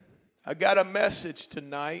I got a message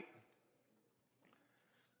tonight,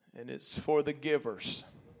 and it's for the givers.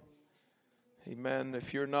 Amen.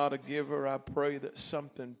 If you're not a giver, I pray that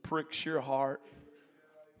something pricks your heart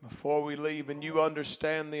before we leave and you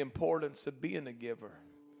understand the importance of being a giver.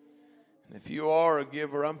 And if you are a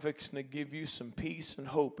giver, I'm fixing to give you some peace and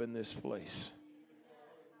hope in this place.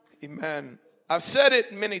 Amen. I've said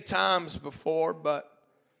it many times before, but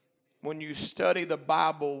when you study the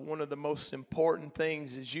Bible, one of the most important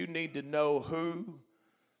things is you need to know who,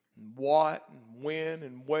 and what, and when,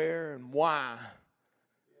 and where, and why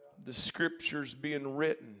the Scripture's being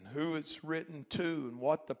written, who it's written to, and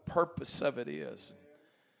what the purpose of it is.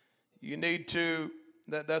 You need to,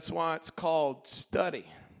 that's why it's called study.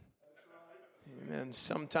 And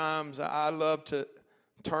sometimes I love to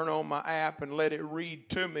turn on my app and let it read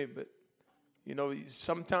to me, but you know,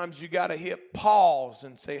 sometimes you got to hit pause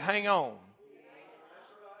and say, hang on.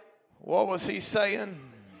 What was he saying?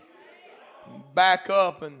 Back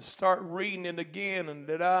up and start reading it again. And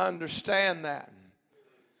did I understand that?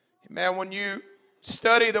 Man, when you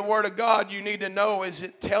study the Word of God, you need to know, is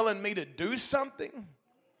it telling me to do something?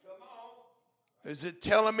 Is it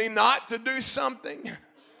telling me not to do something?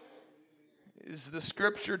 Is the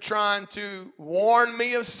Scripture trying to warn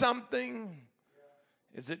me of something?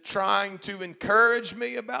 Is it trying to encourage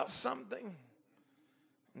me about something?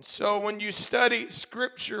 And so when you study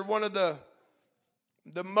Scripture, one of the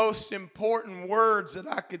most important words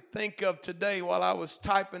that I could think of today while I was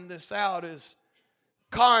typing this out is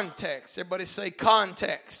context. Everybody say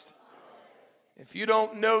context. If you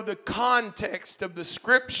don't know the context of the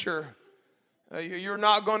Scripture, you're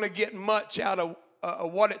not going to get much out of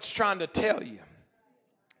what it's trying to tell you.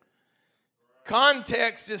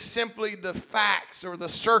 Context is simply the facts or the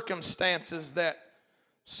circumstances that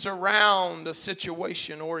surround a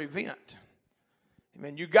situation or event. I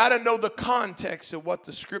mean, you got to know the context of what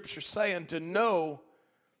the Scripture's saying to know,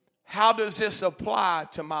 how does this apply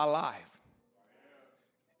to my life?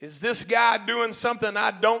 Is this guy doing something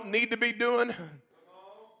I don't need to be doing?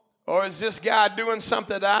 Or is this guy doing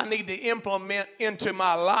something that I need to implement into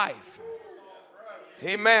my life?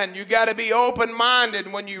 Amen. You got to be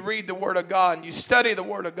open-minded when you read the Word of God and you study the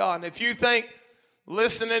Word of God. And if you think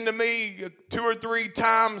listening to me 2 or 3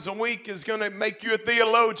 times a week is going to make you a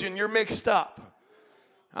theologian, you're mixed up.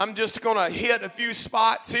 I'm just going to hit a few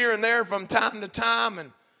spots here and there from time to time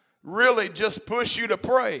and really just push you to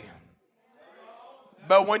pray.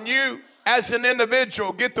 But when you, as an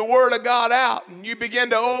individual, get the Word of God out and you begin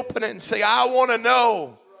to open it and say, I want to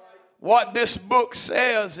know what this book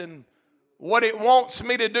says and what it wants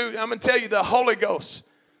me to do, I'm going to tell you, the Holy Ghost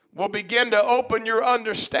will begin to open your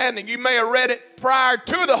understanding. You may have read it prior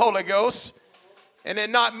to the Holy Ghost and it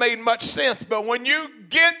not made much sense. But when you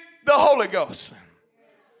get the Holy Ghost,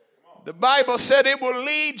 the Bible said it will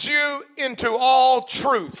lead you into all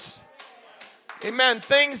truths. Amen.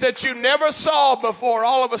 Things that you never saw before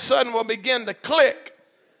all of a sudden will begin to click.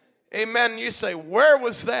 Amen. You say, where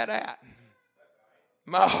was that at?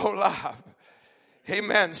 My whole life.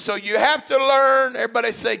 Amen. So you have to learn,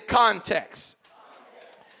 everybody say context.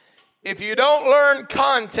 If you don't learn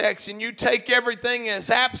context and you take everything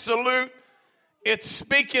as absolute, it's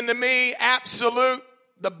speaking to me absolute,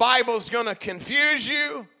 the Bible's going to confuse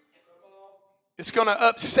you. It's going to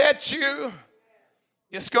upset you.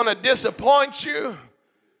 It's going to disappoint you.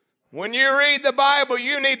 When you read the Bible,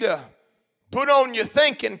 you need to put on your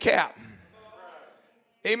thinking cap.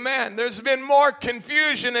 Amen. There's been more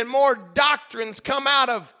confusion and more doctrines come out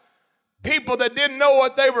of people that didn't know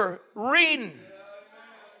what they were reading.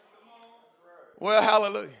 Well,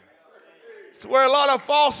 hallelujah. It's where a lot of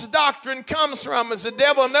false doctrine comes from, is the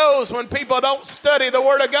devil knows when people don't study the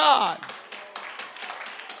Word of God.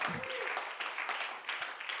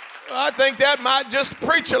 I think that might just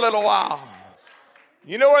preach a little while.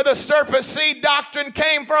 You know where the serpent seed doctrine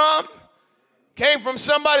came from? Came from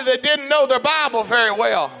somebody that didn't know their Bible very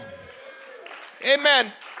well. Amen.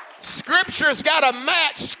 Scripture's got to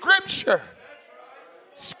match Scripture.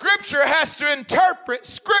 Scripture has to interpret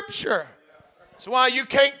Scripture. That's why you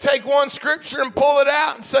can't take one Scripture and pull it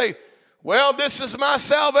out and say, well, this is my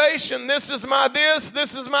salvation, this is my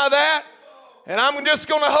this is my that, and I'm just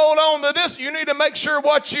going to hold on to this. You need to make sure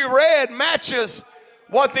what you read matches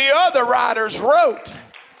what the other writers wrote.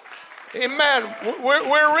 Amen.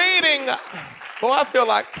 We're reading... Well, I feel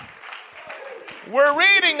like we're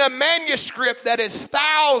reading a manuscript that is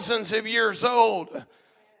thousands of years old.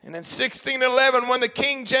 And in 1611, when the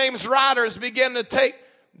King James writers began to take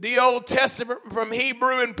the Old Testament from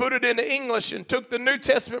Hebrew and put it into English, and took the New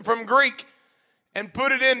Testament from Greek and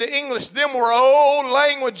put it into English, them were old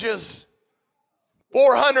languages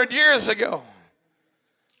 400 years ago.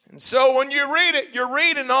 And so when you read it, you're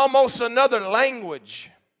reading almost another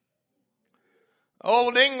language.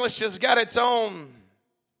 Old English has got its own,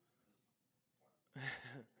 I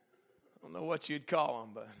don't know what you'd call them,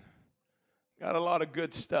 but got a lot of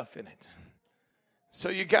good stuff in it. So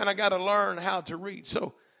you kind of got to learn how to read.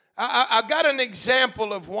 So I've got an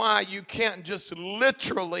example of why you can't just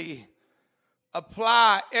literally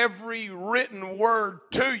apply every written word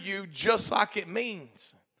to you just like it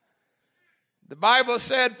means. The Bible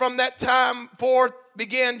said, from that time forth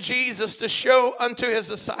began Jesus to show unto his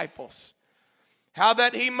disciples how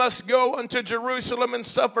that he must go unto Jerusalem and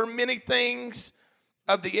suffer many things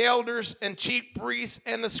of the elders and chief priests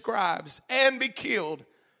and the scribes, and be killed,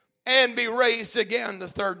 and be raised again the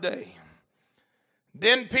third day.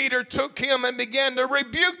 Then Peter took him and began to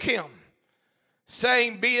rebuke him,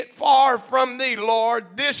 saying, Be it far from thee,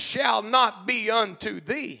 Lord, this shall not be unto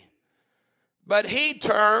thee. But he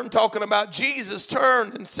turned, talking about Jesus,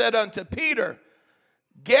 turned and said unto Peter,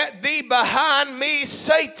 Get thee behind me,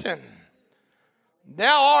 Satan.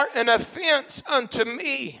 Thou art an offense unto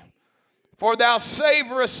me, for thou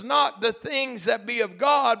savorest not the things that be of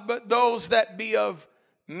God, but those that be of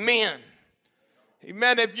men.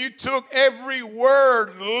 Amen. If you took every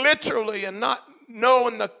word literally and not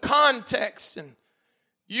knowing the context, and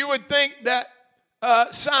you would think that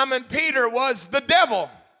Simon Peter was the devil.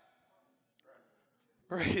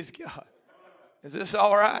 Praise God. Is this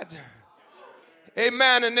all right?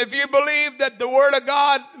 Amen. And if you believe that the Word of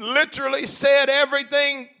God literally said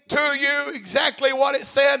everything to you, exactly what it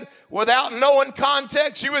said, without knowing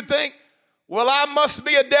context, you would think, well, I must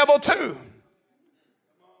be a devil too.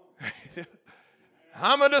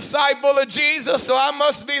 I'm a disciple of Jesus, so I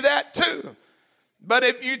must be that too. But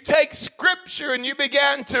if you take Scripture and you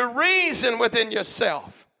begin to reason within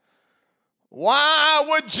yourself, why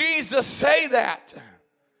would Jesus say that?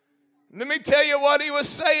 Let me tell you what he was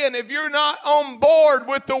saying. If you're not on board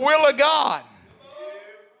with the will of God,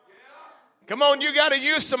 come on, you got to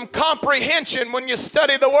use some comprehension when you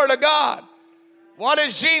study the Word of God. What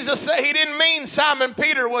does Jesus say? He didn't mean Simon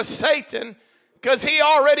Peter was Satan, because he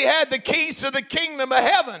already had the keys to the kingdom of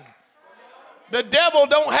heaven. The devil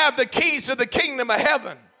don't have the keys to the kingdom of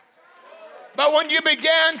heaven. But when you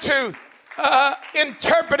began to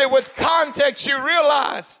interpret it with context, you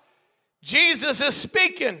realize Jesus is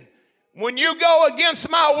speaking. When you go against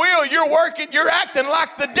my will, you're acting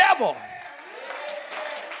like the devil.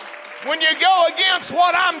 When you go against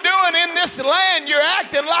what I'm doing in this land, you're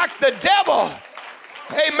acting like the devil.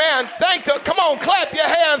 Amen. Come on, clap your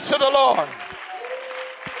hands to the Lord.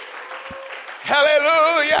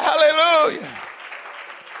 Hallelujah, hallelujah.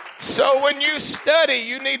 So when you study,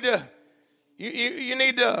 you need to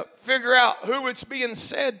figure out who it's being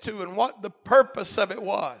said to and what the purpose of it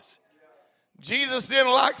was. Jesus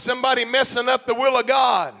didn't like somebody messing up the will of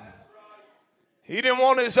God. He didn't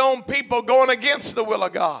want his own people going against the will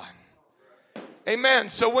of God. Amen.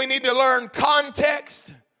 So we need to learn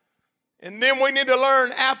context, and then we need to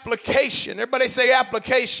learn application. Everybody say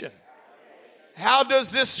application. How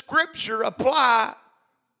does this scripture apply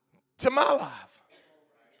to my life?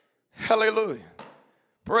 Hallelujah.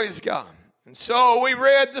 Praise God. And so we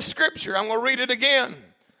read the scripture. I'm going to read it again.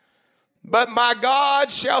 But my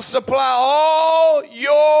God shall supply all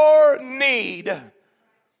your need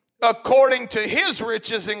according to his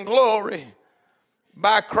riches and glory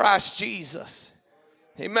by Christ Jesus.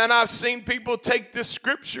 Amen. I've seen people take this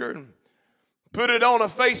scripture and put it on a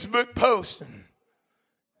Facebook post, and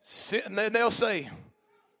they'll say,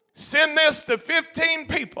 send this to 15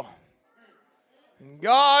 people, and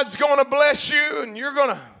God's going to bless you, and you're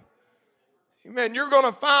going to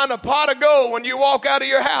find a pot of gold when you walk out of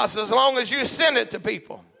your house, as long as you send it to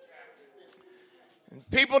people. And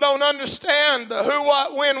people don't understand the who,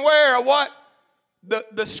 what, when, where, or what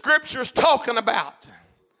the scripture's talking about.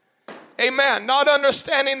 Amen. Not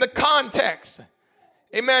understanding the context.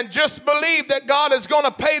 Amen. Just believe that God is going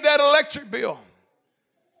to pay that electric bill.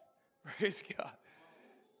 Praise God.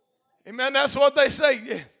 Amen. That's what they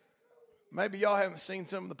say. Maybe y'all haven't seen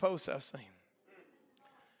some of the posts I've seen.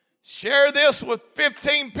 Share this with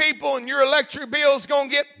 15 people and your electric bill is going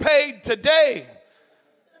to get paid today.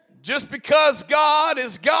 Just because God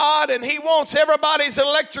is God and he wants everybody's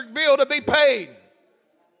electric bill to be paid.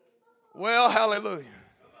 Well, hallelujah.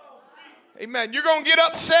 Amen. You're going to get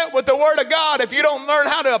upset with the Word of God if you don't learn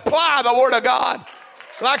how to apply the Word of God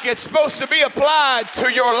like it's supposed to be applied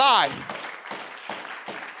to your life.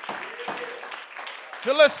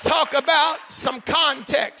 So let's talk about some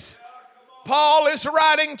context. Paul is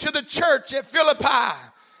writing to the church at Philippi,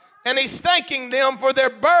 and he's thanking them for their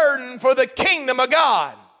burden for the kingdom of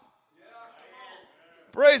God.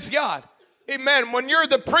 Praise God. Amen. When you're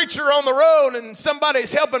the preacher on the road and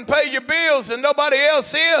somebody's helping pay your bills and nobody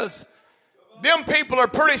else is, them people are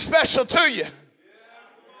pretty special to you.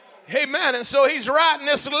 Amen. And so he's writing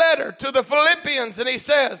this letter to the Philippians, and he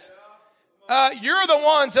says, you're the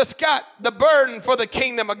ones that's got the burden for the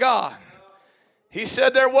kingdom of God. He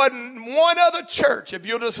said there wasn't one other church, if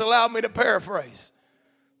you'll just allow me to paraphrase.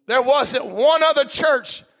 There wasn't one other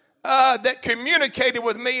church that communicated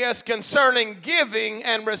with me as concerning giving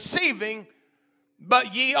and receiving,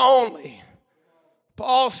 but ye only.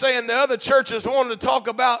 Paul's saying the other churches wanted to talk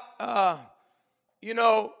about,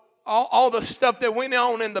 all the stuff that went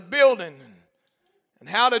on in the building and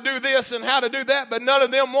how to do this and how to do that, but none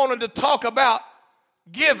of them wanted to talk about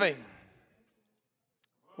giving.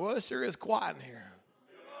 Well, it sure is quiet in here.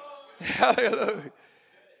 Hallelujah.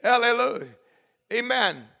 Hallelujah.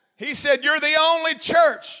 Amen. He said, you're the only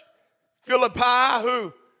church, Philippi,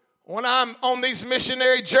 who, when I'm on these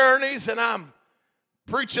missionary journeys and I'm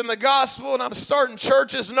preaching the gospel and I'm starting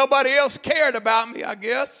churches, nobody else cared about me, I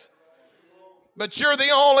guess. But you're the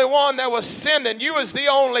only one that was sending. You was the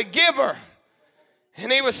only giver.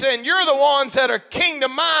 And he was saying, you're the ones that are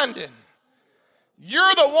kingdom-minded.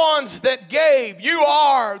 You're the ones that gave. You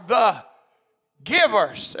are the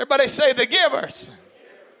givers. Everybody say the givers.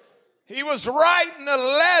 He was writing a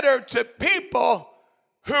letter to people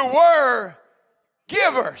who were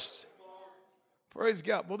givers. Praise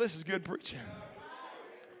God. Well, this is good preaching.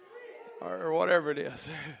 Or whatever it is.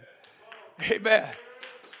 Amen.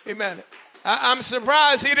 Amen. I'm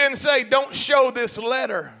surprised he didn't say, don't show this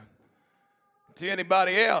letter to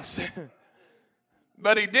anybody else.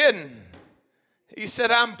 But he didn't. He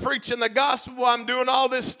said, I'm preaching the gospel, I'm doing all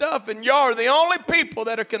this stuff, and y'all are the only people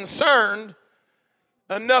that are concerned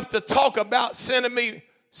enough to talk about sending me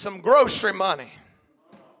some grocery money.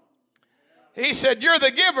 He said, you're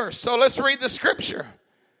the giver. So let's read the scripture.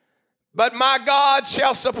 But my God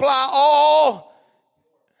shall supply all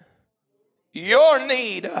your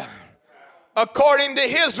need according to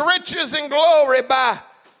his riches and glory by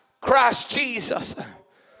Christ Jesus.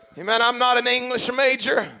 Amen. I'm not an English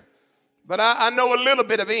major, but I know a little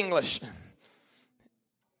bit of English.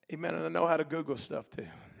 Amen. And I know how to Google stuff too.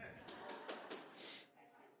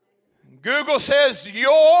 Google says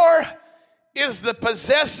your is the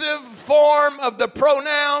possessive form of the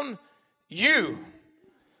pronoun you.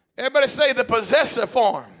 Everybody say the possessive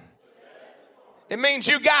form. It means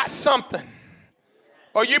you got something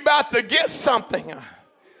or you about to get something.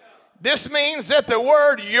 This means that the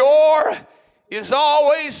word your is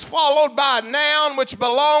always followed by a noun which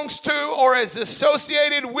belongs to or is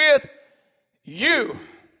associated with you.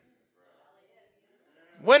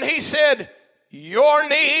 When he said your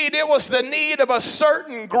need, it was the need of a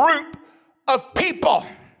certain group of people.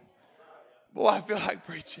 Boy, I feel like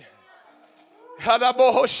preaching.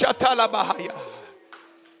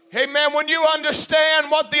 Amen. When you understand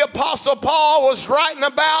what the Apostle Paul was writing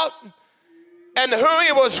about and who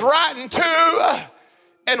he was writing to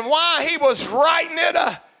and why he was writing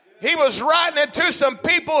it to some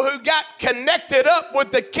people who got connected up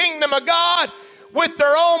with the kingdom of God with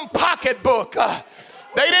their own pocketbook.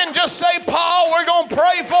 They didn't just say, Paul, we're going to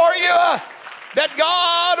pray for you, that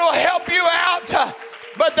God will help you out,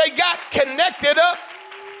 but they got connected up.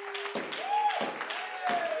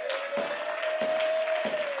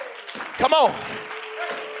 Come on.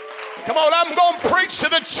 Come on, I'm going to preach to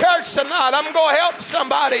the church tonight. I'm going to help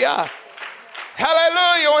somebody.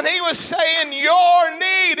 Hallelujah. When he was saying your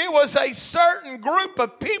need, it was a certain group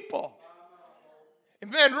of people.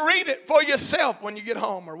 Amen. Read it for yourself when you get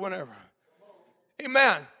home or whenever.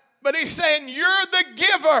 Amen. But he's saying you're the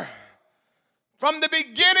giver. From the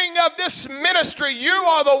beginning of this ministry, you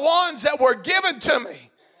are the ones that were given to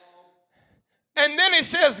me. And then he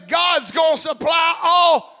says God's going to supply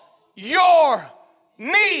all your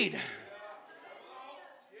need.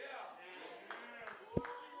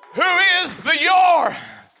 Who is the your?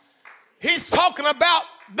 He's talking about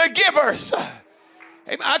the givers.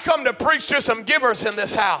 I come to preach to some givers in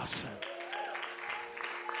this house.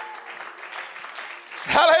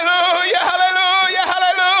 Hallelujah, hallelujah,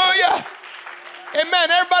 hallelujah.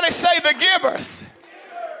 Amen. Everybody say the givers.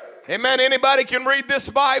 Amen. Anybody can read this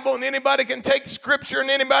Bible and anybody can take scripture and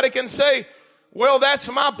anybody can say, well, that's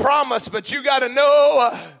my promise, but you got to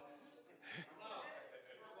know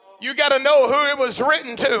who it was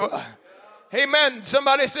written to. Amen.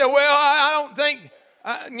 Somebody said, well, I don't think,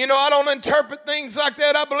 I don't interpret things like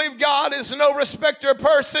that. I believe God is no respecter of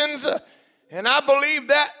persons, and I believe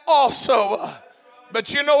that also.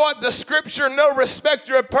 But you know what the scripture, no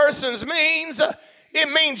respecter of persons, means? It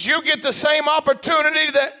means you get the same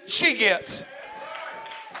opportunity that she gets.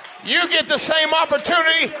 You get the same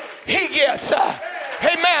opportunity he gets.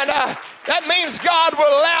 Amen. That means God will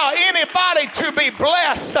allow anybody to be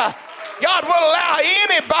blessed. God will allow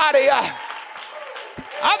anybody.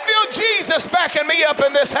 I feel Jesus backing me up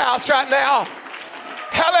in this house right now.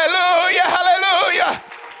 Hallelujah, hallelujah.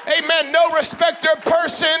 Amen. No respecter of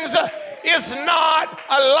persons is not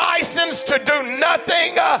a license to do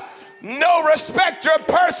nothing. No respecter of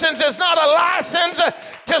persons is not a license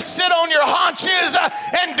to sit on your haunches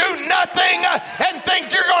and do nothing and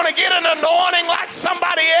think you're going to get an anointing like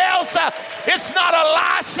somebody else. It's not a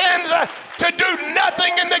license to do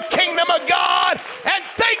nothing in the kingdom of God and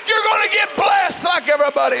think you're going to get blessed like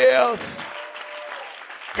everybody else.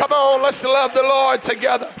 Come on, let's love the Lord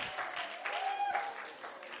together.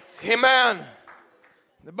 Amen.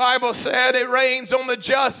 The Bible said it rains on the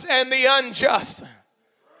just and the unjust.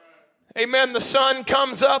 Amen. The sun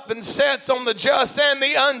comes up and sets on the just and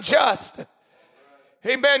the unjust.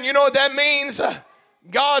 Amen. You know what that means?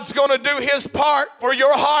 God's going to do his part for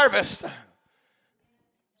your harvest.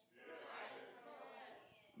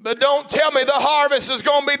 But don't tell me the harvest is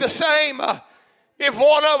going to be the same if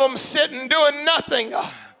one of them's sitting doing nothing.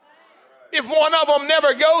 If one of them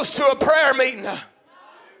never goes to a prayer meeting.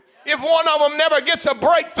 If one of them never gets a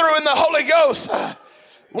breakthrough in the Holy Ghost.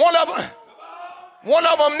 One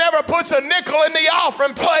of them never puts a nickel in the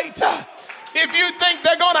offering plate. If you think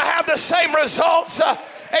they're going to have the same results,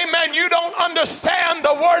 amen, you don't understand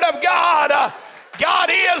the Word of God. God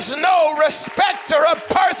is no respecter of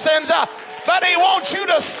persons, but he wants you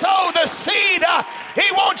to sow the seed.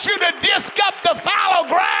 He wants you to disc up the fallow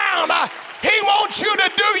ground. He wants you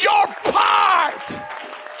to do your part.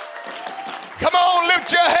 Come on,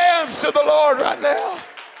 lift your hands to the Lord right now.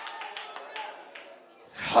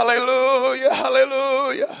 Hallelujah,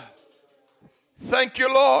 hallelujah. Thank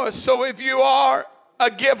you, Lord. So if you are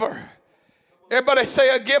a giver, everybody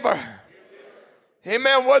say a giver.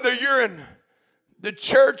 Amen. Whether you're in the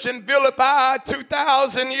church in Philippi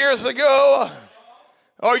 2,000 years ago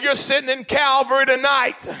or you're sitting in Calvary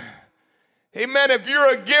tonight, amen, if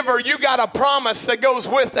you're a giver, you got a promise that goes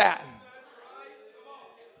with that.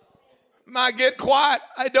 Might get quiet.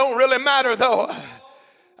 It don't really matter though.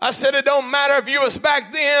 I said it don't matter if you was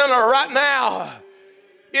back then or right now.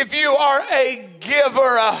 If you are a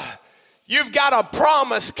giver, you've got a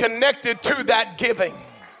promise connected to that giving.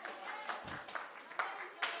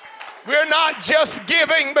 We're not just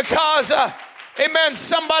giving because, amen,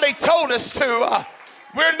 somebody told us to.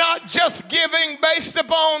 We're not just giving based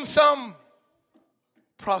upon some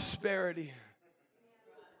prosperity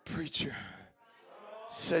preacher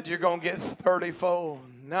said you're going to get 30-fold,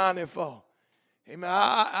 90-fold. Amen.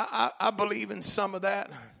 I believe in some of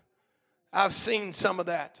that. I've seen some of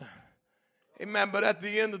that. Amen. But at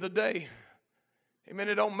the end of the day, amen,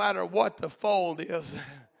 it don't matter what the fold is.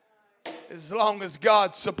 As long as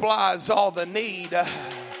God supplies all the need.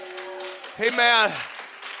 Amen.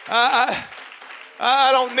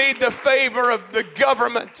 I don't need the favor of the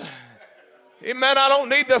government. Amen. I don't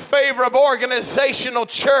need the favor of organizational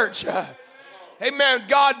church. Amen.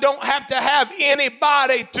 God don't have to have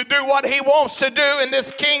anybody to do what he wants to do in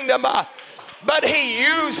this kingdom. But he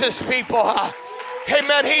uses people.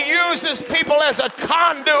 Amen. He uses people as a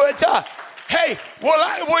conduit. Hey,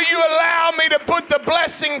 will you allow me to put the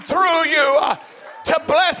blessing through you to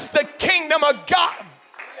bless the kingdom of God?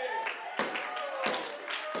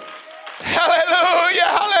 Hallelujah,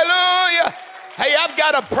 hallelujah. Hey, I've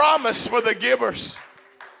got a promise for the givers.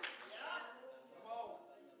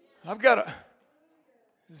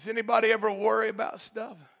 Does anybody ever worry about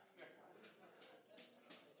stuff?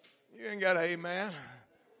 You ain't got an amen.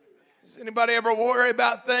 Does anybody ever worry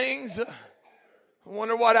about things? I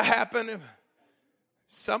wonder what would happen if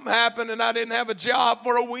something happened and I didn't have a job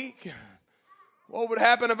for a week. What would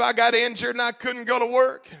happen if I got injured and I couldn't go to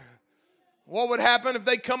work? What would happen if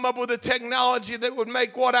they come up with a technology that would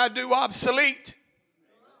make what I do obsolete?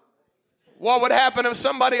 What would happen if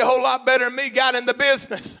somebody a whole lot better than me got in the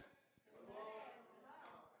business?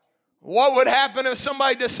 What would happen if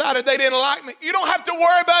somebody decided they didn't like me? You don't have to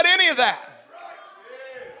worry about any of that.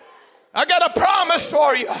 I got a promise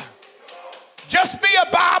for you. Just be a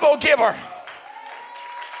Bible giver.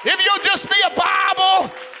 If you'll just be a Bible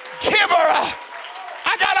giver,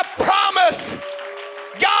 I got a promise.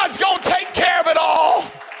 God's going to take care of it all.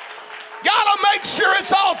 God will make sure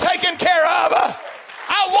it's all taken care of.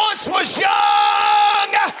 I once was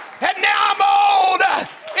young, and now I'm old,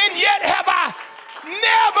 and yet have I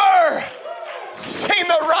never seen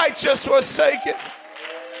the righteous forsaken.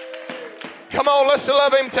 Come on, let's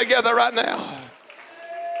love him together right now.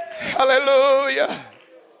 Hallelujah.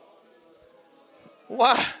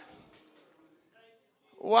 Why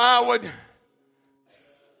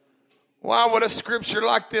Why would a scripture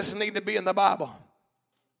like this need to be in the Bible?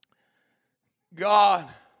 God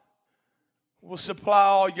will supply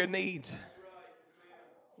all your needs.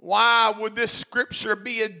 Why would this scripture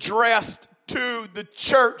be addressed to the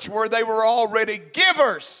church where they were already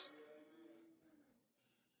givers?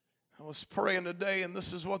 I was praying today, and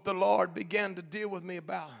this is what the Lord began to deal with me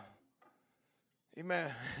about.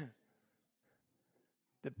 Amen.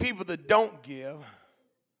 The people that don't give,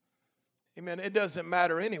 amen, it doesn't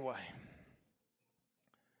matter anyway,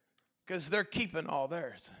 because they're keeping all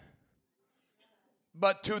theirs.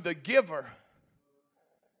 But to the giver,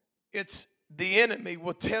 it's the enemy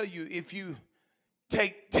will tell you, if you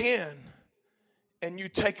take 10 and you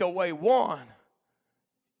take away 1,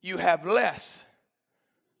 you have less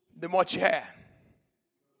than what you had.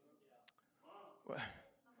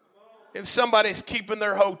 If somebody's keeping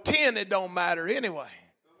their whole 10, it don't matter anyway.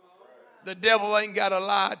 The devil ain't got to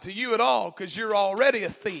lie to you at all, because you're already a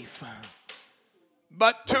thief.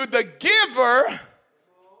 But to the giver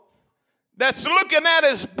that's looking at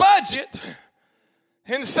his budget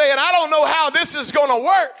and saying, I don't know how this is going to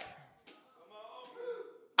work.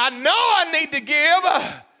 I know I need to give.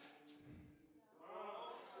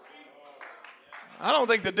 I don't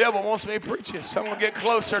think the devil wants me to preach this, so I'm going to get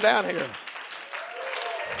closer down here.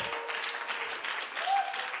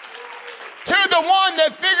 To the one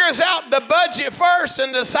that figures out the budget first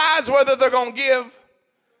and decides whether they're going to give,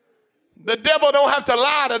 the devil don't have to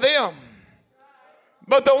lie to them.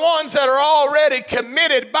 But the ones that are already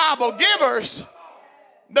committed Bible givers,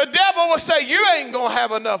 the devil will say, you ain't going to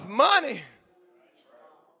have enough money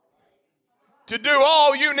to do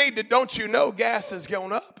all you need to. Don't you know gas has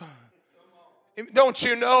gone up? Don't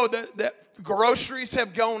you know that groceries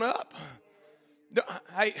have gone up?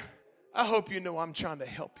 I hope you know I'm trying to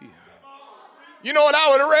help you. You know what? I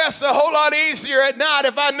would rest a whole lot easier at night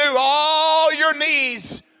if I knew all your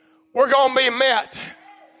needs were going to be met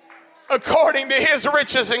according to his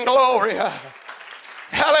riches and glory.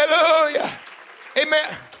 Hallelujah.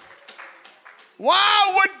 Amen.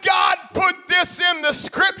 Why would God put this in the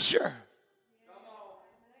scripture?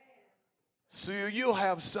 So you'll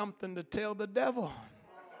have something to tell the devil.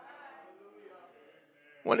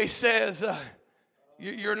 When he says,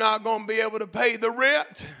 you're not going to be able to pay the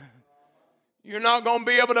rent. You're not going to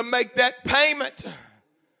be able to make that payment.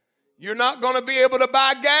 You're not going to be able to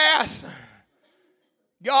buy gas.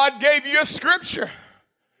 God gave you a scripture.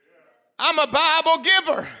 I'm a Bible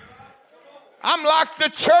giver. I'm like the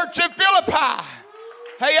church at Philippi.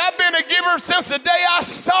 Hey, I've been a giver since the day I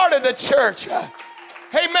started the church.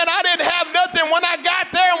 Hey, man, I didn't have nothing when I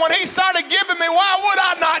got there. And when he started giving me, why would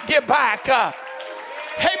I not give back?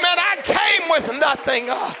 Hey, man, I came with nothing.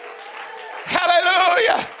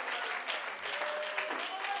 Hallelujah.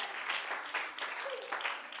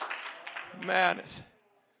 Man, it's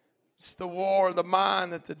the war of the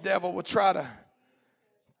mind that the devil will try to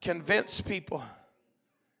convince people.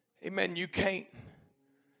 Amen. You can't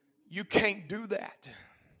do that.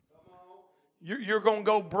 You're going to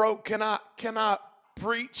go broke. Can I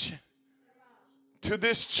preach to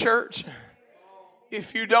this church?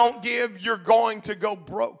 If you don't give, you're going to go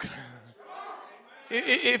broke.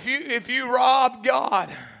 If you rob God,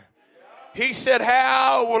 he said,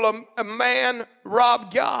 how will a man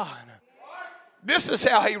rob God? This is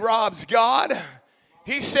how he robs God.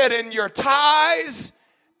 He said, in your tithes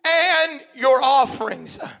and your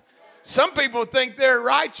offerings. Some people think they're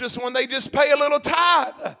righteous when they just pay a little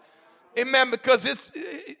tithe. Amen. Because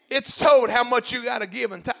it's told how much you got to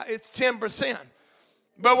give in tithe. It's 10%.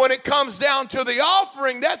 But when it comes down to the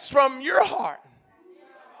offering, that's from your heart.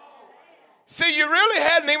 See, you really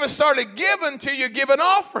hadn't even started giving till you give an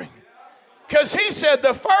offering. Because he said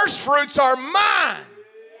the first fruits are mine.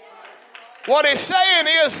 What he's saying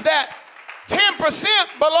is that 10%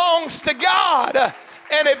 belongs to God.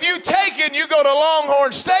 And if you take it and you go to Longhorn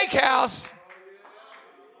Steakhouse,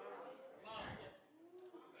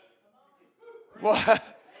 well,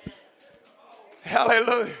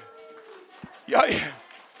 hallelujah.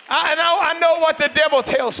 I know what the devil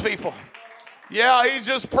tells people. Yeah, he's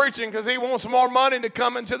just preaching because he wants more money to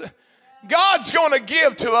come into the... God's going to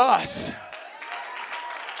give to us.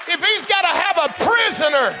 If he's got to have a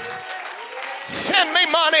prisoner send me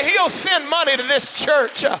money, he'll send money to this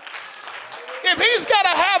church. If he's got to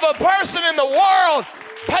have a person in the world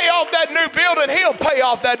pay off that new building, he'll pay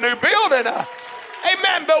off that new building.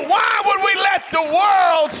 Amen. But why would we let the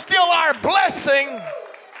world steal our blessing?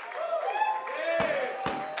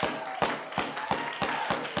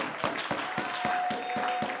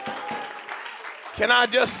 Can I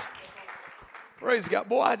just, praise God,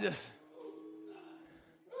 boy,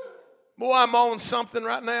 I'm on something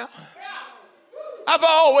right now. I've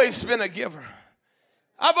always been a giver.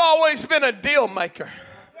 I've always been a deal maker.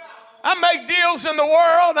 I make deals in the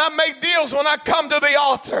world. I make deals when I come to the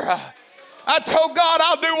altar. I told God,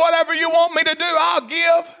 I'll do whatever you want me to do. I'll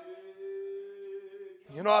give.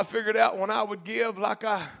 You know, I figured out when I would give like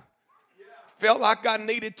I felt like I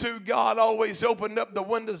needed to, God always opened up the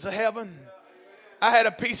windows of heaven. I had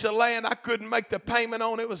a piece of land I couldn't make the payment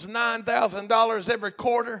on. It was $9,000 every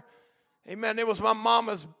quarter. Amen. It was my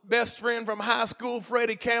mama's best friend from high school,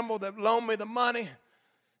 Freddie Campbell, that loaned me the money.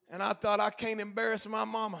 And I thought, I can't embarrass my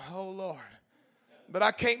mama. Oh, Lord. But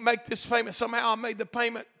I can't make this payment. Somehow I made the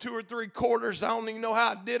payment 2 or 3 quarters. I don't even know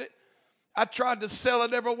how I did it. I tried to sell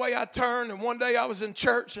it every way I turned. And one day I was in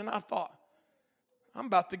church and I thought, I'm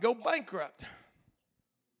about to go bankrupt.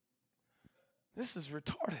 This is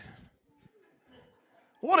retarded.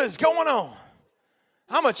 What is going on?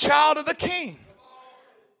 I'm a child of the King.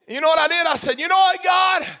 You know what I did? I said, you know what,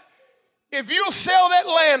 God? If you'll sell that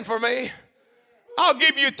land for me, I'll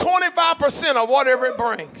give you 25% of whatever it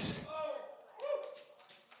brings.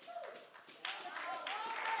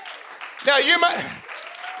 Now,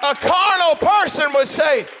 a carnal person would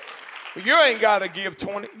say, well, you ain't got to give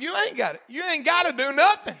 20. You ain't got it. You ain't got to do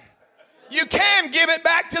nothing. You can give it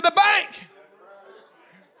back to the bank.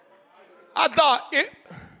 I thought,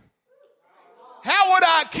 how would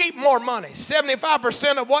I keep more money?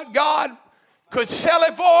 75% of what God could sell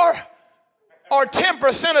it for, or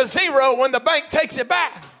 10% of zero when the bank takes it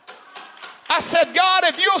back? I said, God,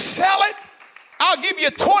 if you'll sell it, I'll give you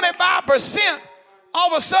 25%.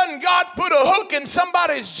 All of a sudden, God put a hook in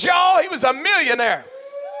somebody's jaw. He was a millionaire.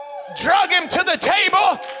 Drug him to the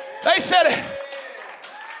table. They said,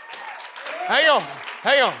 hang on.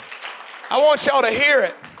 I want y'all to hear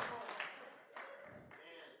it.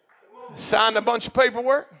 Signed a bunch of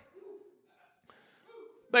paperwork.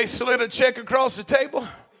 They slid a check across the table.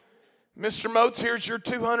 Mr. Motes, here's your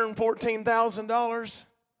 $214,000.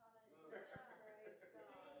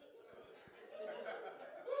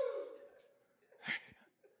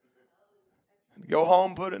 Go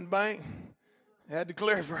home, put it in the bank. Had to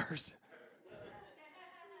clear first.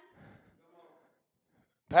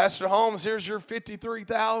 Pastor Holmes, here's your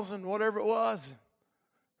 $53,000, whatever it was.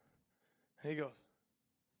 He goes,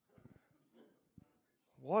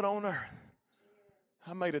 what on earth?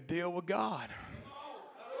 I made a deal with God.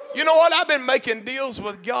 You know what? I've been making deals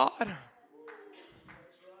with God.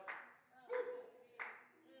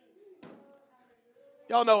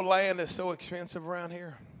 Y'all know land is so expensive around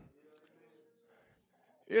here.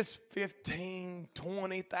 It's $15,000,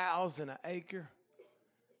 $20,000 an acre.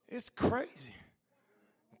 It's crazy.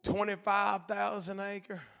 $25,000 an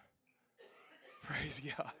acre. Praise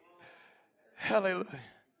God. Hallelujah.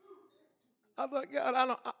 I thought,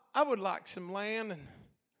 God, I would like some land, and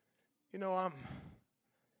you know,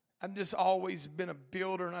 I've just always been a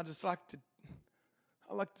builder, and I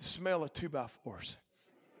like to smell of 2x4s.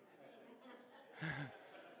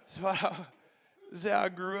 So this is how I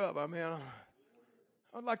grew up. I mean,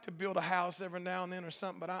 I'd like to build a house every now and then or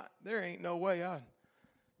something, but there ain't no way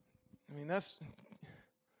that's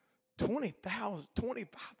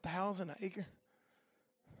 $25,000 an acre.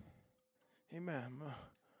 Amen.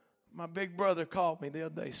 My big brother called me the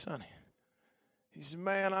other day, Sonny. He said,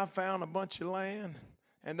 man, I found a bunch of land,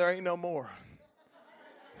 and there ain't no more.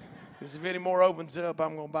 Because if any more opens up,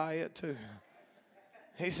 I'm going to buy it too.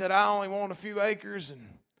 He said, I only want a few acres,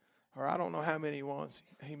 or I don't know how many he wants.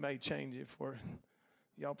 He may change it for it.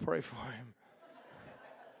 Y'all pray for him.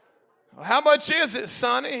 Well, how much is it,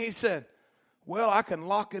 Sonny? He said, well, I can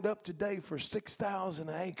lock it up today for $6,000 an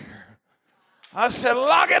acre. I said,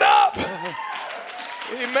 lock it up.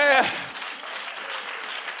 Amen.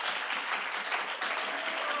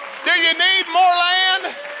 Do you need more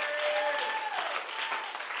land?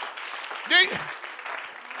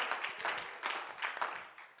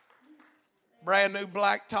 Brand new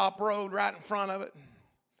blacktop road right in front of it.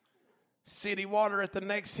 City water at the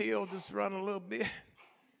next hill, just run a little bit.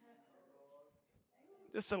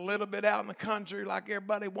 Just a little bit out in the country like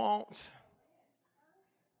everybody wants.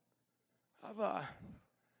 I thought,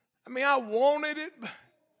 I wanted it, but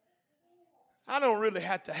I don't really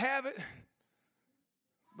have to have it.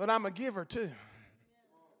 But I'm a giver too.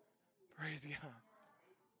 Praise God.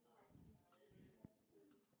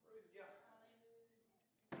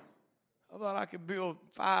 I thought I could build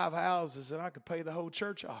 5 houses and I could pay the whole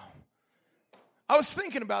church off. I was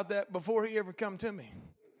thinking about that before he ever come to me.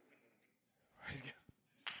 Praise God.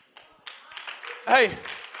 Hey,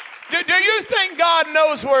 do you think God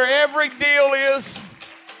knows where every deal is?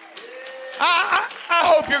 I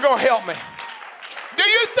hope you're going to help me. Do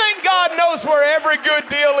you think God knows where every good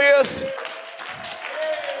deal is?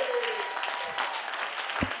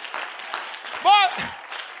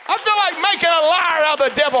 making a liar out of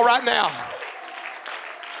the devil right now.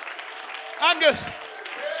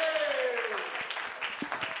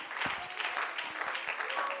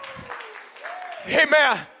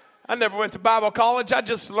 Amen. I never went to Bible college. I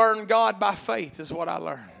just learned God by faith is what I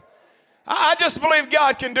learned. I just believe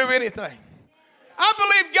God can do anything. I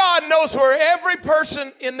believe God knows where every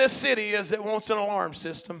person in this city is that wants an alarm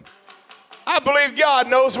system. I believe God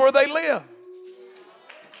knows where they live.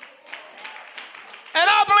 And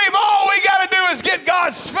I believe all we got to do is get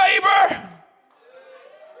God's favor.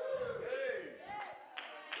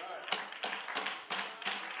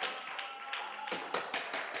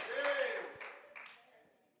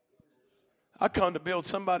 I come to build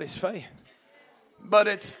somebody's faith. But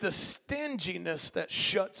it's the stinginess that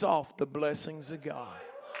shuts off the blessings of God.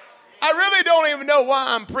 I really don't even know why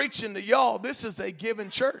I'm preaching to y'all. This is a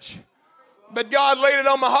giving church. But God laid it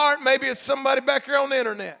on my heart. Maybe it's somebody back here on the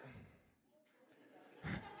internet.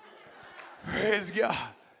 Praise God.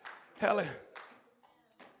 Hallelujah.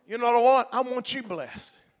 You know what I want? I want you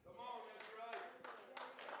blessed.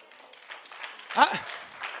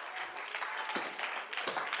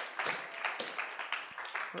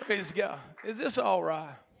 Praise God. Is this all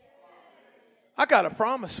right? I got a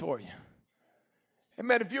promise for you.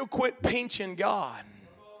 Amen. If you'll quit pinching God,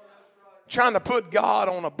 trying to put God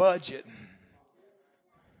on a budget.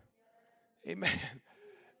 Amen.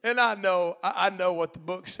 And I know what the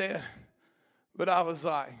book said, but I was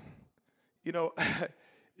like, you know,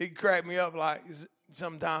 it cracked me up. Like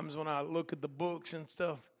sometimes when I look at the books and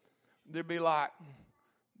stuff, there'd be like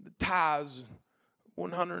the tithes,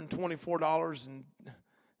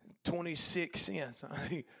 $124.26. I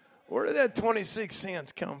mean, where did that 26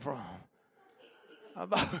 cents come from?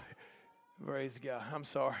 Praise God. I'm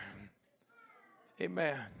sorry.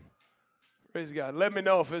 Amen. Praise God. Let me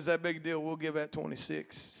know if it's that big a deal. We'll give that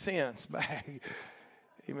 26 cents back.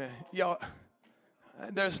 Amen. Y'all,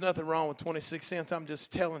 there's nothing wrong with 26 cents. I'm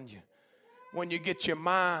just telling you. When you get your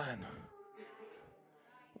mind,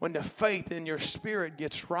 when the faith in your spirit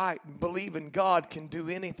gets right, believing God can do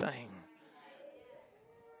anything.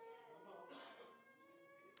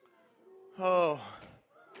 Oh,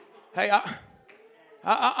 hey,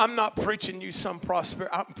 I'm not preaching you some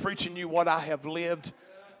prosperity. I'm preaching you what I have lived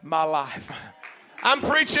my life. I'm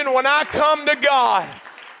preaching when I come to God,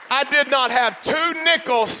 I did not have 2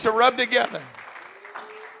 nickels to rub together.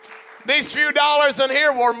 These few dollars in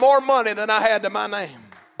here were more money than I had to my name.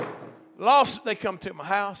 Lost, they come to my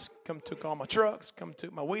house, took all my trucks,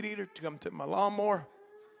 took my weed eater, took my lawnmower,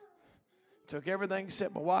 took everything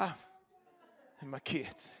except my wife and my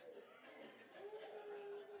kids.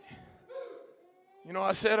 You know,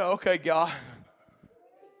 I said, okay, God,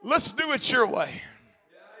 let's do it your way.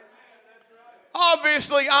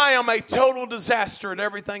 Obviously, I am a total disaster at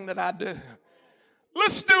everything that I do.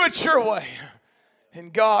 Let's do it your way.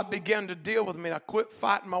 And God began to deal with me. I quit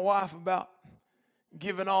fighting my wife about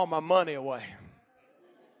giving all my money away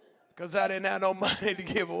because I didn't have no money to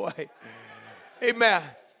give away. Amen.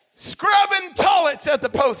 Scrubbing toilets at the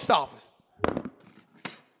post office.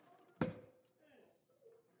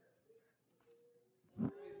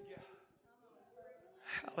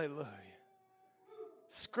 Hallelujah.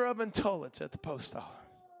 Scrubbing toilets at the post office.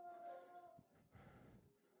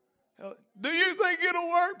 Do you think it'll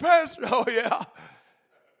work, Pastor? Oh, yeah.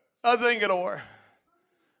 I think it'll work.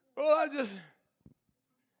 Well,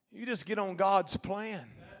 you just get on God's plan.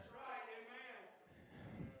 That's right,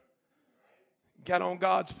 amen. Got on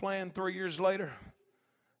God's plan 3 years later.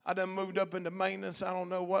 I done moved up into maintenance. I don't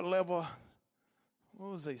know what level.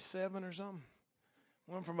 What was he, 7 or something?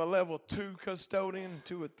 Went from a level 2 custodian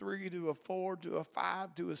to a 3 to a 4 to a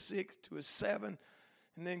 5 to a 6 to a 7.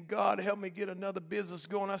 And then God helped me get another business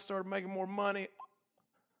going. I started making more money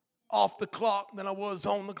off the clock than I was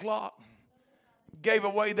on the clock. Gave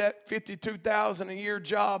away that $52,000 a year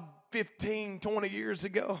job 15, 20 years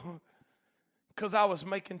ago because I was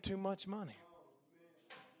making too much money.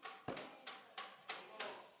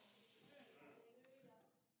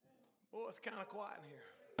 Boy, it's kind of quiet in here.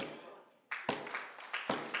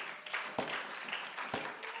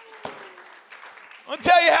 I'll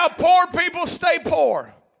tell you how poor people stay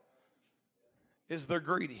poor is they're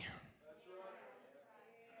greedy.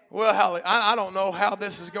 Well, I don't know how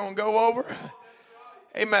this is going to go over.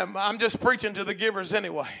 Amen. I'm just preaching to the givers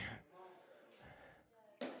anyway.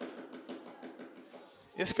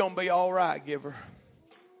 It's going to be all right, giver.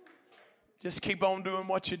 Just keep on doing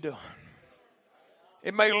what you're doing.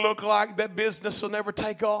 It may look like that business will never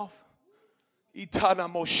take off.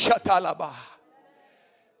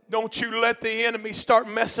 Don't you let the enemy start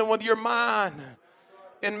messing with your mind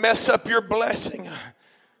and mess up your blessing.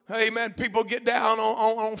 Amen. People get down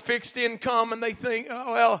on fixed income and they think,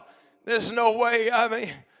 oh, well, there's no way. I mean,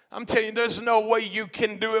 I'm telling you, there's no way you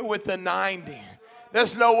can do it with the 90.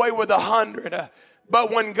 There's no way with 100.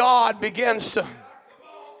 But when God begins to...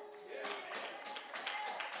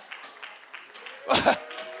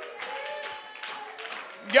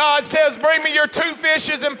 God says, bring me your 2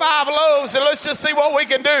 fishes and 5 loaves and let's just see what we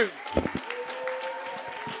can do.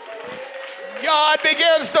 God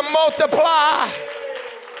begins to multiply.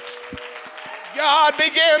 God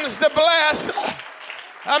begins to bless.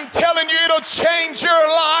 I'm telling you, it'll change your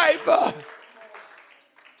life.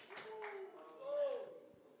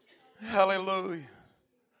 Hallelujah.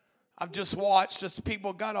 I've just watched as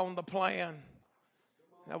people got on the plan.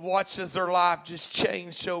 I've watched as their life just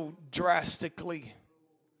changed so drastically.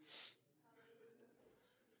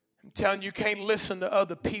 I'm telling you, you can't listen to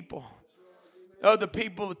other people. Other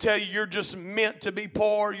people will tell you you're just meant to be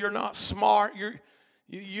poor. You're not smart.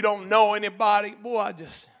 You don't know anybody. Boy,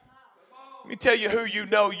 let me tell you who you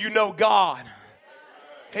know. You know God.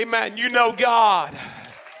 Amen. You know God.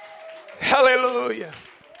 Hallelujah.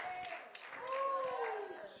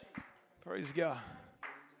 Praise God.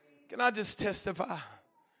 Can I just testify?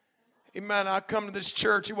 Amen. I come to this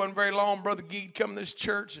church. It wasn't very long. Brother Geed come to this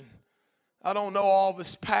church. And I don't know all of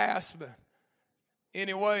his past. But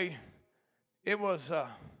anyway, it was...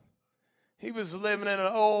 He was living in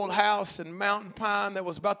an old house in Mountain Pine that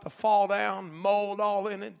was about to fall down, mold all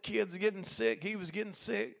in it, kids getting sick. He was getting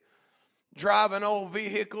sick, driving old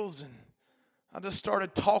vehicles. And I just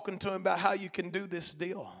started talking to him about how you can do this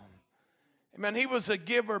deal. Amen. He was a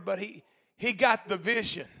giver, but he got the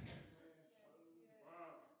vision.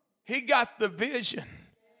 He got the vision.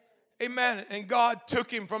 Amen. And God took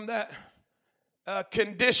him from that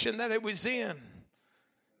condition that it was in.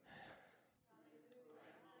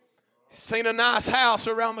 Seen a nice house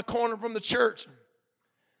around the corner from the church.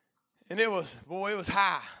 And it was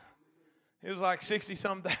high. It was like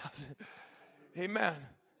 60-some thousand. Amen.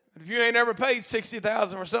 If you ain't ever paid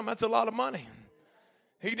 60,000 or something, that's a lot of money.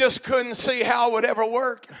 He just couldn't see how it would ever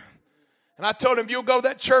work. And I told him, you'll go to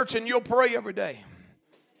that church and you'll pray every day.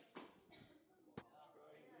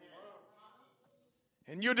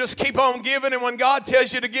 And you'll just keep on giving. And when God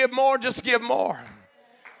tells you to give more, just give more.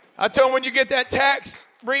 I told him, when you get that tax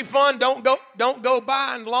refund, don't go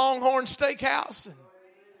buying Longhorn Steakhouse.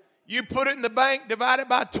 You put it in the bank, divide it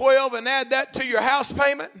by 12, and add that to your house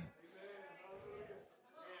payment.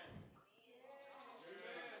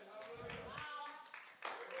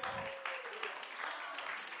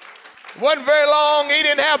 Wasn't very long, he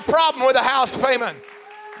didn't have a problem with a house payment.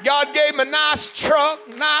 God gave him a nice truck,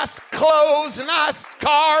 nice clothes, nice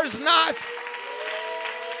cars, nice...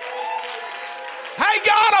 Hey,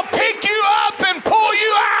 God will pick you up and pull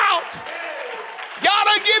you out. God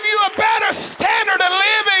will give you a better standard of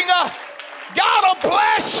living. God will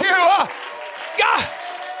bless you. God,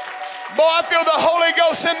 boy, I feel the Holy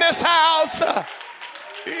Ghost in this house.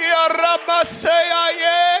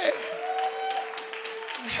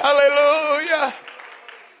 Hallelujah.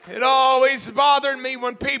 It always bothered me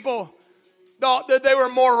when people thought that they were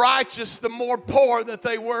more righteous the more poor that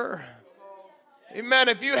they were. Amen.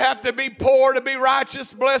 If you have to be poor to be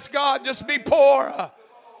righteous, bless God, just be poor.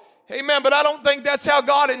 Amen. But I don't think that's how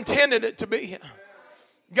God intended it to be.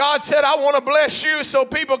 God said, I want to bless you so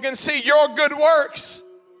people can see your good works.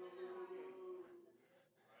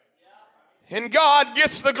 And God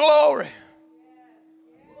gets the glory.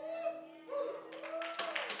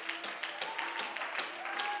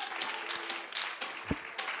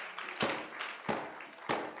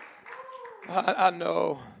 I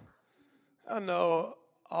know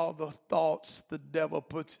all the thoughts the devil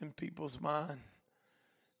puts in people's mind.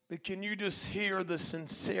 But can you just hear the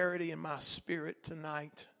sincerity in my spirit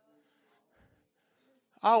tonight?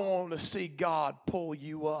 I want to see God pull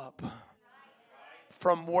you up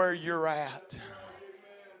from where you're at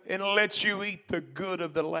and let you eat the good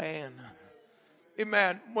of the land.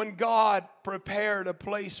 Amen. When God prepared a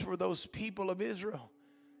place for those people of Israel,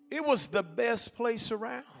 it was the best place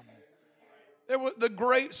around. The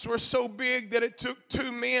grapes were so big that it took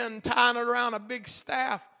 2 men tying around a big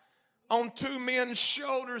staff on 2 men's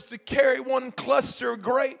shoulders to carry one cluster of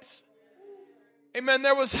grapes. Amen.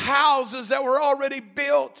 There was houses that were already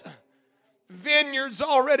built, vineyards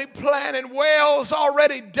already planted, wells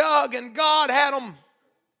already dug, and God had them.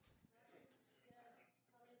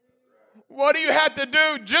 What do you have to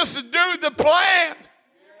do? Just do the plan.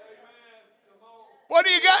 What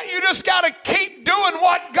do you got? You just got to keep doing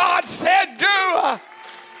what God said do.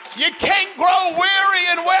 You can't grow weary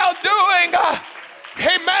in well-doing.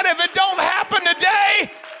 Amen. If it don't happen today,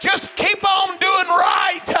 just keep on doing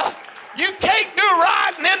right. You can't do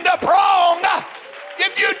right and end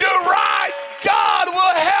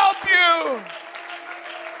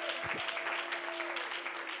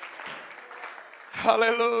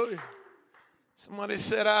Hallelujah. Somebody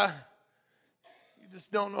said, you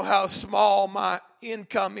just don't know how small my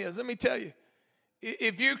income is. Let me tell you,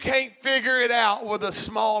 if you can't figure it out with a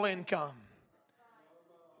small income,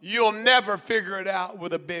 you'll never figure it out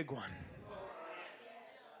with a big one.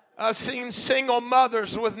 I've seen single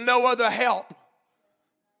mothers with no other help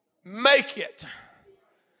make it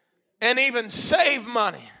and even save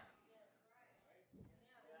money.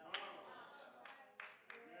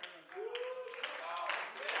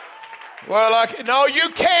 Well, no, you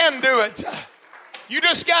can do it. You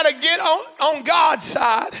just got to get on God's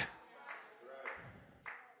side.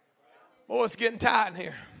 Oh, it's getting tight in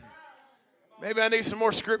here. Maybe I need some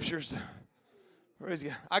more scriptures. Praise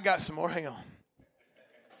God. I got some more. Hang on.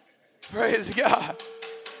 Praise God.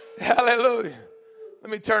 Hallelujah.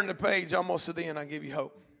 Let me turn the page almost to the end. I'll give you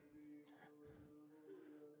hope.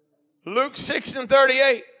 Luke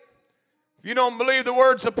 6:38. If you don't believe the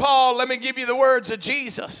words of Paul, let me give you the words of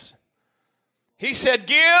Jesus. He said,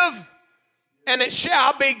 give, and it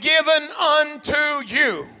shall be given unto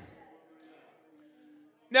you.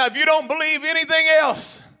 Now, if you don't believe anything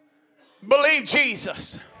else, believe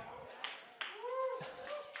Jesus.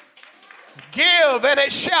 Give, and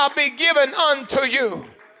it shall be given unto you.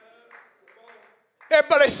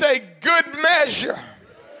 Everybody say, good measure,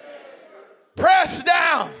 pressed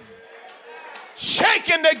down,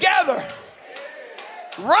 shaken together,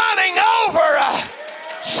 running over,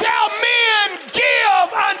 shall men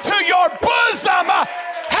give unto your bosom.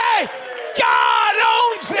 Hey, God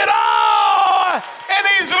owns it all, and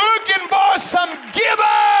He's looking for some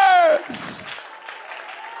givers.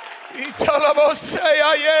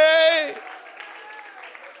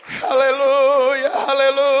 Hallelujah,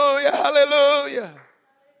 hallelujah, hallelujah.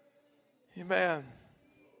 Amen.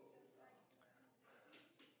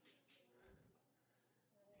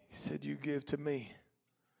 He said, you give to me,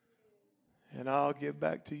 and I'll give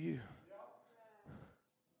back to you.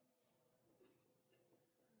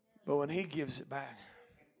 But when He gives it back,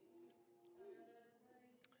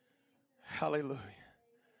 hallelujah,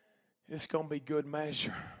 it's going to be good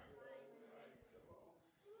measure.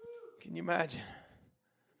 Can you imagine?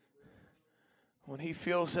 When He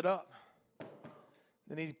fills it up,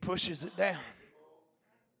 then He pushes it down.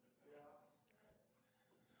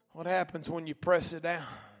 What happens when you press it down?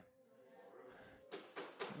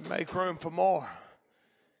 You make room for more.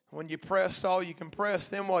 When you press all you can press,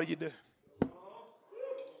 then what do?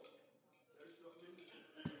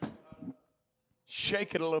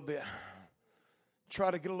 Shake it a little bit.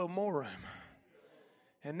 Try to get a little more room.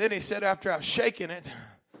 And then He said, after I've shaken it,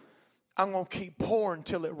 I'm going to keep pouring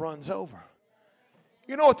till it runs over.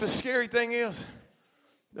 You know what the scary thing is?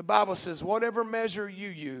 The Bible says, whatever measure you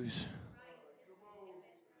use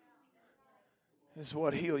is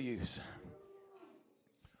what He'll use.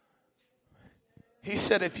 He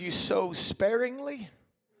said, if you sow sparingly,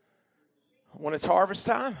 when it's harvest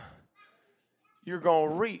time, you're going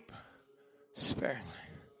to reap sparingly.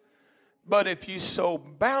 But if you sow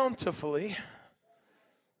bountifully,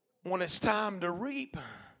 when it's time to reap,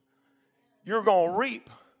 you're going to reap.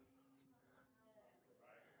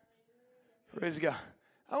 Praise God.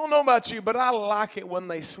 I don't know about you, but I like it when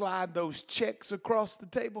they slide those checks across the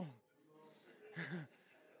table.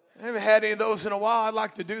 I haven't had any of those in a while. I'd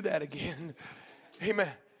like to do that again. Amen.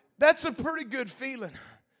 That's a pretty good feeling,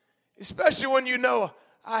 especially when you know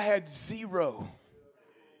I had zero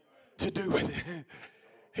to do with it.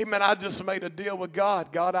 Amen. I just made a deal with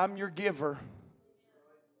God. God, I'm your giver.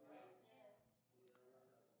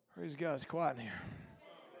 Praise God. It's quiet in here.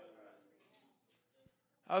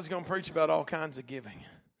 I was going to preach about all kinds of giving.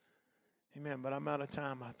 Amen. But I'm out of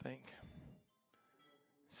time, I think.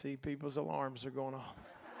 See, people's alarms are going off.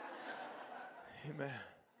 Amen.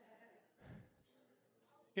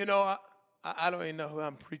 You know, I don't even know who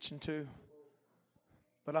I'm preaching to,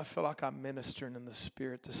 but I feel like I'm ministering in the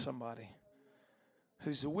Spirit to somebody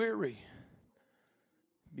who's weary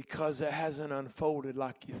because it hasn't unfolded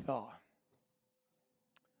like you thought.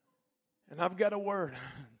 And I've got a word.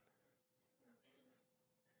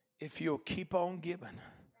 If you'll keep on giving,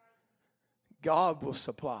 God will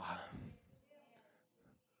supply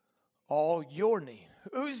all your need.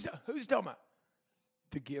 Who's talking about?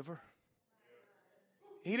 The giver.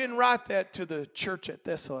 He didn't write that to the church at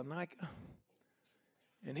Thessalonica.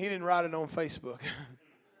 And He didn't write it on Facebook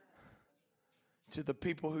to the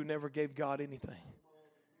people who never gave God anything.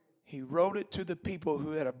 He wrote it to the people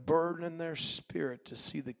who had a burden in their spirit to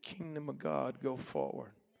see the kingdom of God go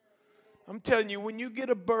forward. I'm telling you, when you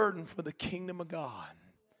get a burden for the kingdom of God,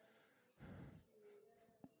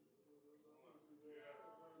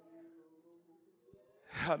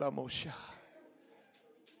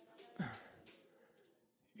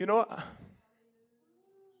 You know what?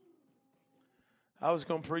 I was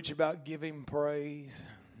going to preach about give Him praise.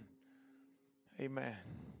 Amen.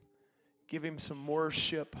 Give Him some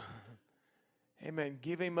worship. Amen.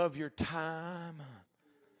 Give Him of your time.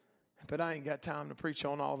 But I ain't got time to preach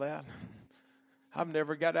on all that. I've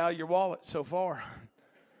never got out of your wallet so far.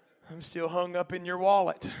 I'm still hung up in your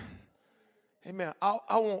wallet. Amen.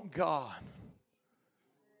 I want God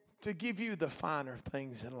to give you the finer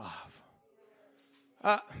things in life.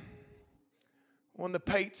 When the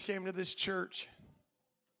Pates came to this church,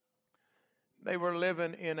 they were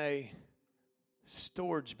living in a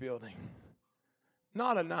storage building.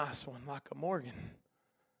 Not a nice one like a Morgan,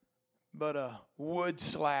 but a wood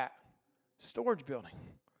slat storage building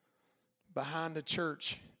behind a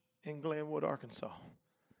church in Glenwood, Arkansas.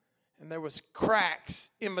 And there was cracks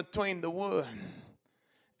in between the wood.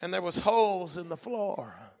 And there was holes in the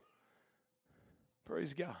floor.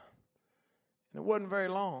 Praise God. And it wasn't very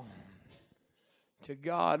long till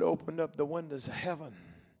God opened up the windows of heaven.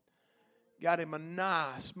 Got him a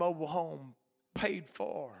nice mobile home paid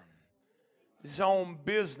for. His own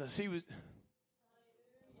business. He was...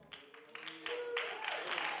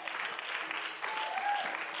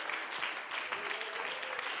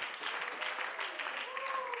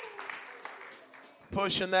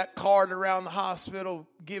 pushing that cart around the hospital,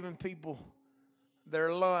 giving people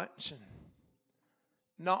their lunch and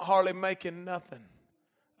not hardly making nothing.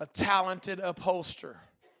 A talented upholsterer.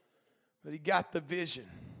 But he got the vision.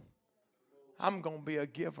 I'm going to be a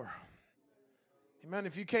giver. Amen.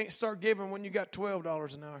 If you can't start giving when you got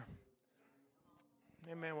 $12 an hour.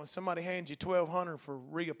 Amen. When somebody hands you $1,200 for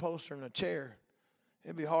reupholstering a chair,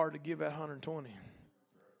 it'd be hard to give that $120.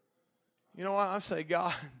 You know what? I say,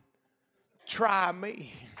 God, try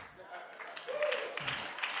me.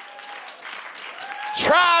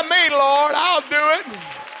 Try me, Lord. I'll do it.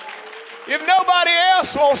 If nobody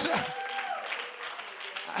else wants it.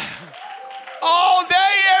 All day,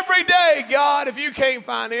 every day, God, if you can't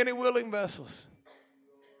find any willing vessels,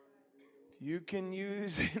 you can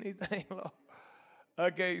use anything, Lord.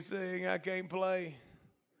 I can't sing, I can't play,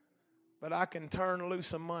 but I can turn loose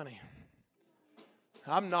some money.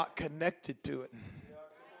 I'm not connected to it.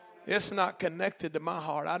 It's not connected to my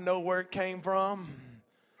heart. I know where it came from,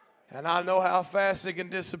 and I know how fast it can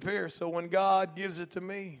disappear. So when God gives it to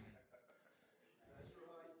me,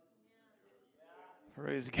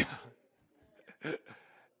 praise God.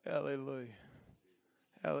 Hallelujah.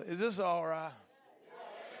 Is this all right?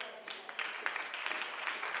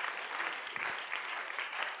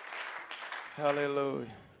 Hallelujah.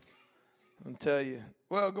 I'll tell you.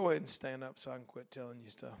 Well, go ahead and stand up so I can quit telling you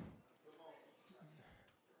stuff.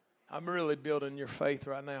 I'm really building your faith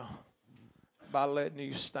right now by letting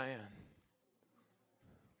you stand.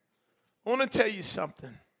 I want to tell you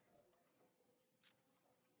something.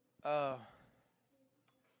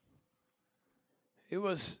 It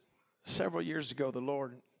was several years ago the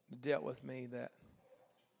Lord dealt with me that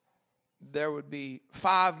there would be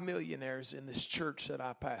 5 millionaires in this church that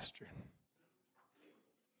I pastor.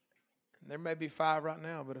 And there may be 5 right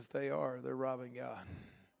now, but if they are, they're robbing God.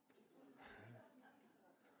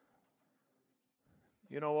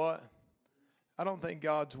 You know what? I don't think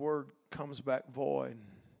God's word comes back void.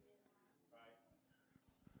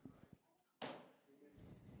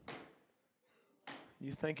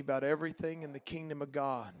 You think about everything in the kingdom of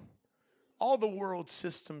God. All the world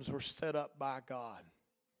systems were set up by God.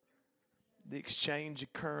 The exchange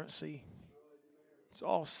of currency, it's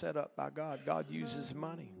all set up by God. God uses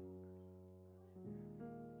money.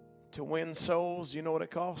 To win souls, you know what it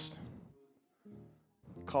costs?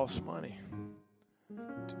 It costs money.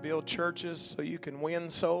 To build churches so you can win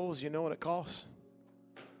souls, you know what it costs?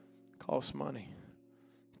 It costs money.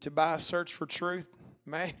 To buy a Search for Truth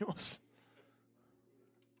manuals,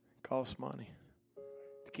 it costs money.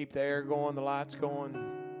 To keep the air going, the lights going,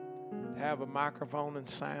 to have a microphone and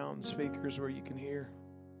sound speakers where you can hear,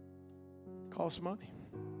 it costs money.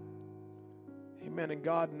 Amen. And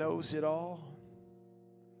God knows it all.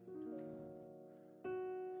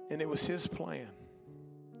 And it was His plan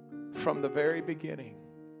from the very beginning.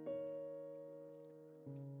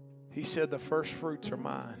 He said, the first fruits are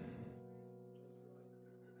mine.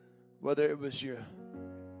 Whether it was your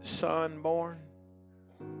son born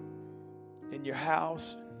in your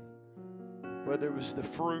house, whether it was the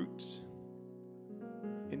fruits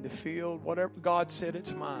in the field, whatever, God said,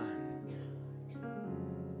 it's mine.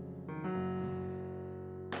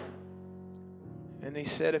 And He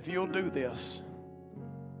said, if you'll do this,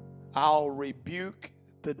 I'll rebuke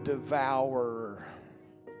the devourer.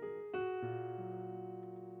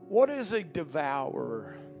 What is a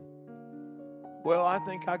devourer? Well, I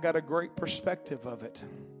think I got a great perspective of it.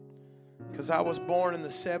 Because I was born in the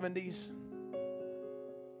 70s.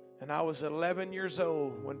 And I was 11 years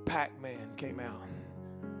old when Pac-Man came out.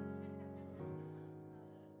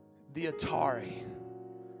 The Atari.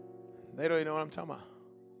 They don't even know what I'm talking about.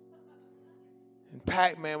 And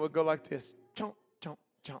Pac-Man would go like this. Jump, jump,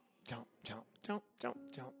 jump, jump, jump, jump, jump,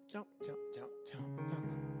 jump, jump, jump, jump, jump.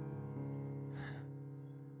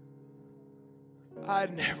 I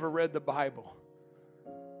had never read the Bible.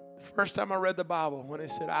 The first time I read the Bible, when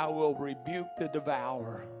it said, I will rebuke the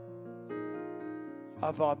devourer,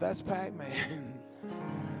 I thought, that's Pac-Man.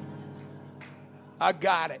 I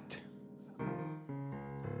got it.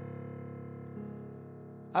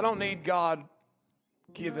 I don't need God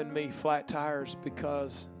giving me flat tires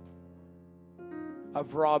because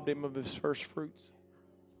I've robbed him of his first fruits.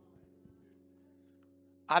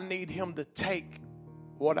 I need him to take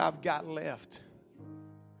what I've got left.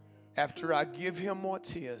 After I give him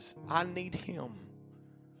what's his, I need him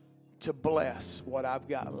to bless what I've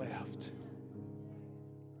got left.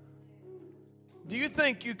 Do you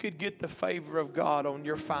think you could get the favor of God on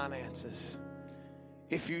your finances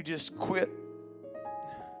if you just quit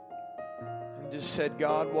and just said,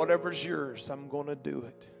 God, whatever's yours, I'm going to do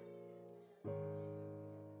it?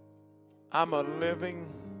 I'm a living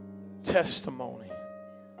testimony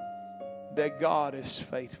that God is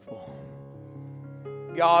faithful.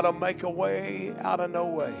 God will make a way out of no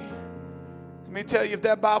way. Let me tell you, if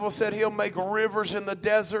that Bible said he'll make rivers in the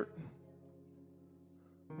desert,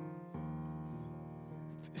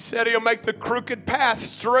 he said he'll make the crooked path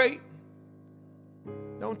straight,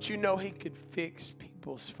 don't you know he could fix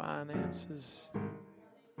people's finances?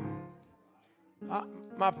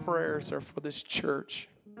 My prayers are for this church.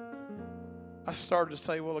 I started to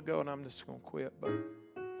say a while ago, and I'm just going to quit, but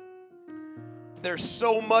there's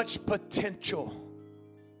so much potential.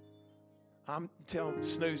 I'm telling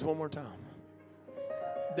snooze one more time.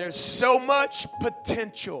 There's so much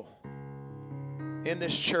potential in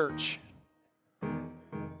this church.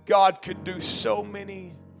 God could do so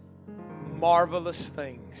many marvelous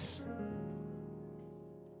things.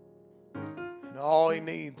 And all he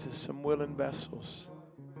needs is some willing vessels.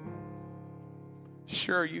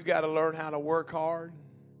 Sure, you got to learn how to work hard.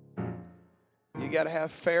 You got to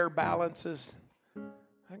have fair balances.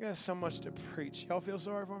 I got so much to preach. Y'all feel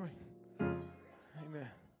sorry for me? Amen.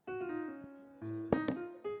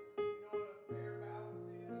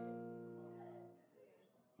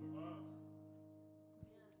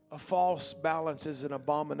 A false balance is an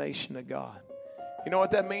abomination to God. You know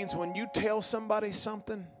what that means? When you tell somebody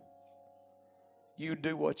something, you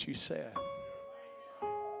do what you said.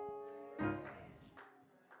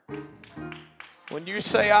 When you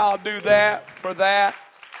say, I'll do that for that,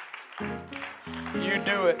 you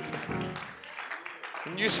do it.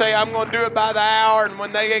 When you say, I'm going to do it by the hour, and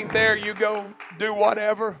when they ain't there, you go do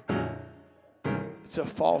whatever. It's a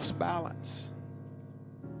false balance.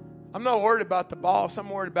 I'm not worried about the boss. I'm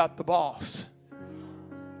worried about the boss.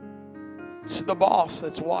 It's the boss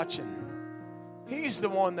that's watching. He's the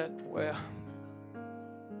one that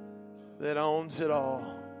owns it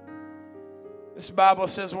all. This Bible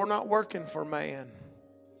says we're not working for man.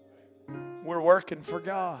 We're working for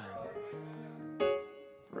God.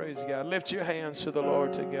 Praise God. Lift your hands to the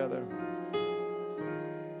Lord together.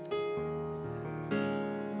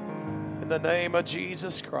 In the name of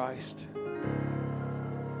Jesus Christ.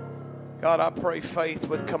 God, I pray faith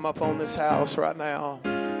would come up on this house right now.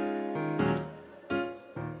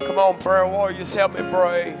 Come on, prayer warriors, help me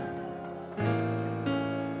pray.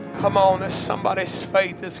 Come on, there's somebody's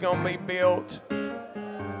faith is going to be built.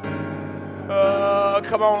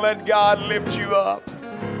 Come on, let God lift you up.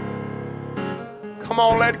 Come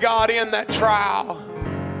on, let God end that trial.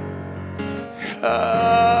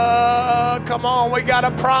 Come on, we got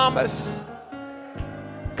a promise.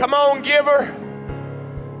 Come on, giver.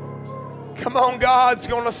 Come on, God's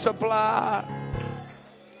going to supply.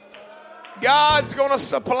 God's going to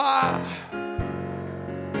supply.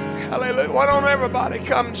 Hallelujah. Why don't everybody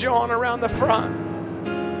come join around the front?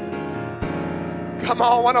 Come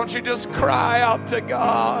on, why don't you just cry out to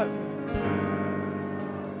God?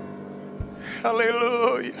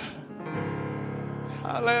 Hallelujah.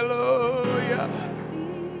 Hallelujah.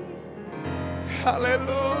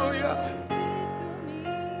 Hallelujah.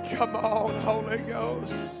 Come on, Holy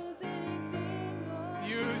Ghost.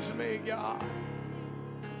 Use me, God.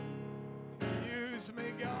 Use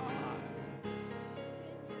me, God.